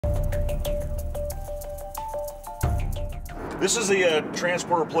This is the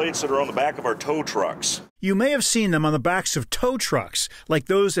transporter plates that are on the back of our tow trucks. You may have seen them on the backs of tow trucks, like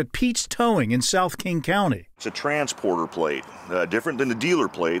those at Pete's Towing in South King County. It's a transporter plate, different than the dealer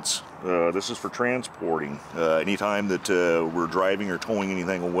plates. This is for transporting. Anytime that we're driving or towing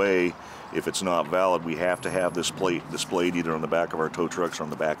anything away, if it's not valid, we have to have this plate displayed either on the back of our tow trucks or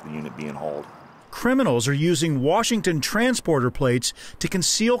on the back of the unit being hauled. Criminals are using Washington transporter plates to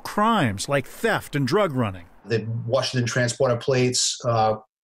conceal crimes like theft and drug running. The Washington transporter plates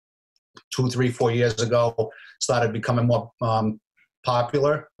 2, 3, 4 years ago started becoming more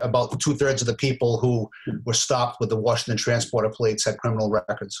popular. About 2/3 of the people who were stopped with the Washington transporter plates had criminal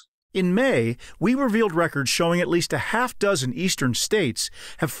records. In May, we revealed records showing at least a half dozen eastern states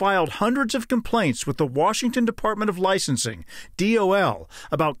have filed hundreds of complaints with the Washington Department of Licensing, DOL,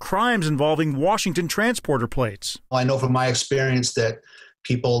 about crimes involving Washington transporter plates. I know from my experience that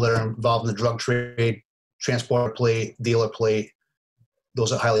people that are involved in the drug trade, transporter plate, dealer plate,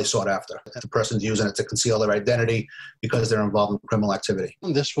 those are highly sought after. The person's using it to conceal their identity because they're involved in criminal activity.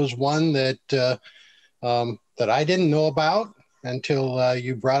 This was one that that I didn't know about until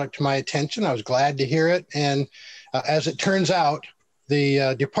you brought it to my attention. I was glad to hear it. And as it turns out,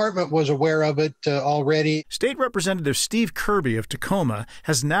 the department was aware of it already. State Representative Steve Kirby of Tacoma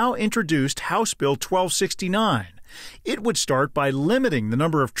has now introduced House Bill 1269. It would start by limiting the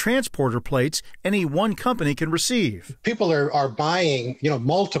number of transporter plates any one company can receive. People are buying,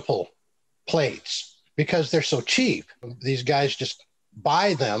 multiple plates because they're so cheap. These guys just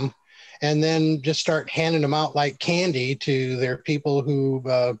buy them and then just start handing them out like candy to their people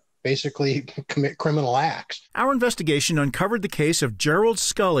who basically commit criminal acts. Our investigation uncovered the case of Gerald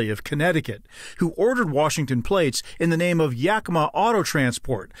Scully of Connecticut, who ordered Washington plates in the name of Yakima Auto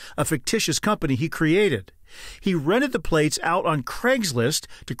Transport, a fictitious company he created. He rented the plates out on Craigslist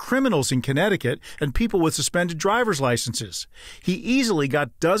to criminals in Connecticut and people with suspended driver's licenses. He easily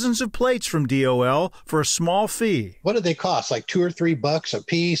got dozens of plates from DOL for a small fee. What did they cost? Like $2 or $3 a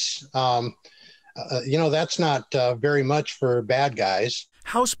piece? That's not very much for bad guys.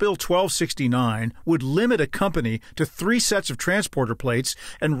 House Bill 1269 would limit a company to 3 sets of transporter plates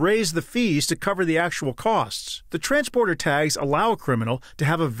and raise the fees to cover the actual costs. The transporter tags allow a criminal to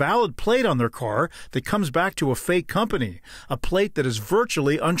have a valid plate on their car that comes back to a fake company, a plate that is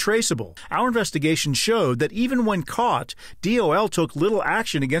virtually untraceable. Our investigation showed that even when caught, DOL took little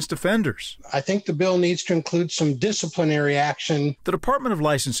action against offenders. I think the bill needs to include some disciplinary action. The Department of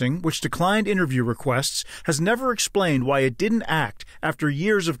Licensing, which declined interview requests, has never explained why it didn't act after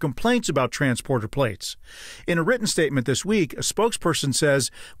years of complaints about transporter plates. In a written statement this week, a spokesperson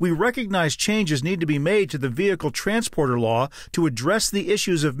says, "We recognize changes need to be made to the vehicle transporter law to address the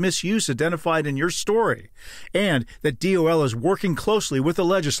issues of misuse identified in your story, and that DOL is working closely with the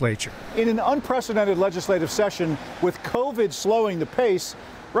legislature." In an unprecedented legislative session with COVID slowing the pace,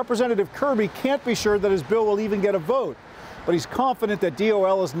 Representative Kirby can't be sure that his bill will even get a vote. But he's confident that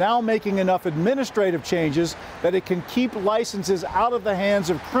DOL is now making enough administrative changes that it can keep licenses out of the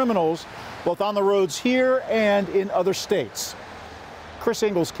hands of criminals, both on the roads here and in other states. Chris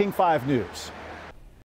Ingalls, King 5 News.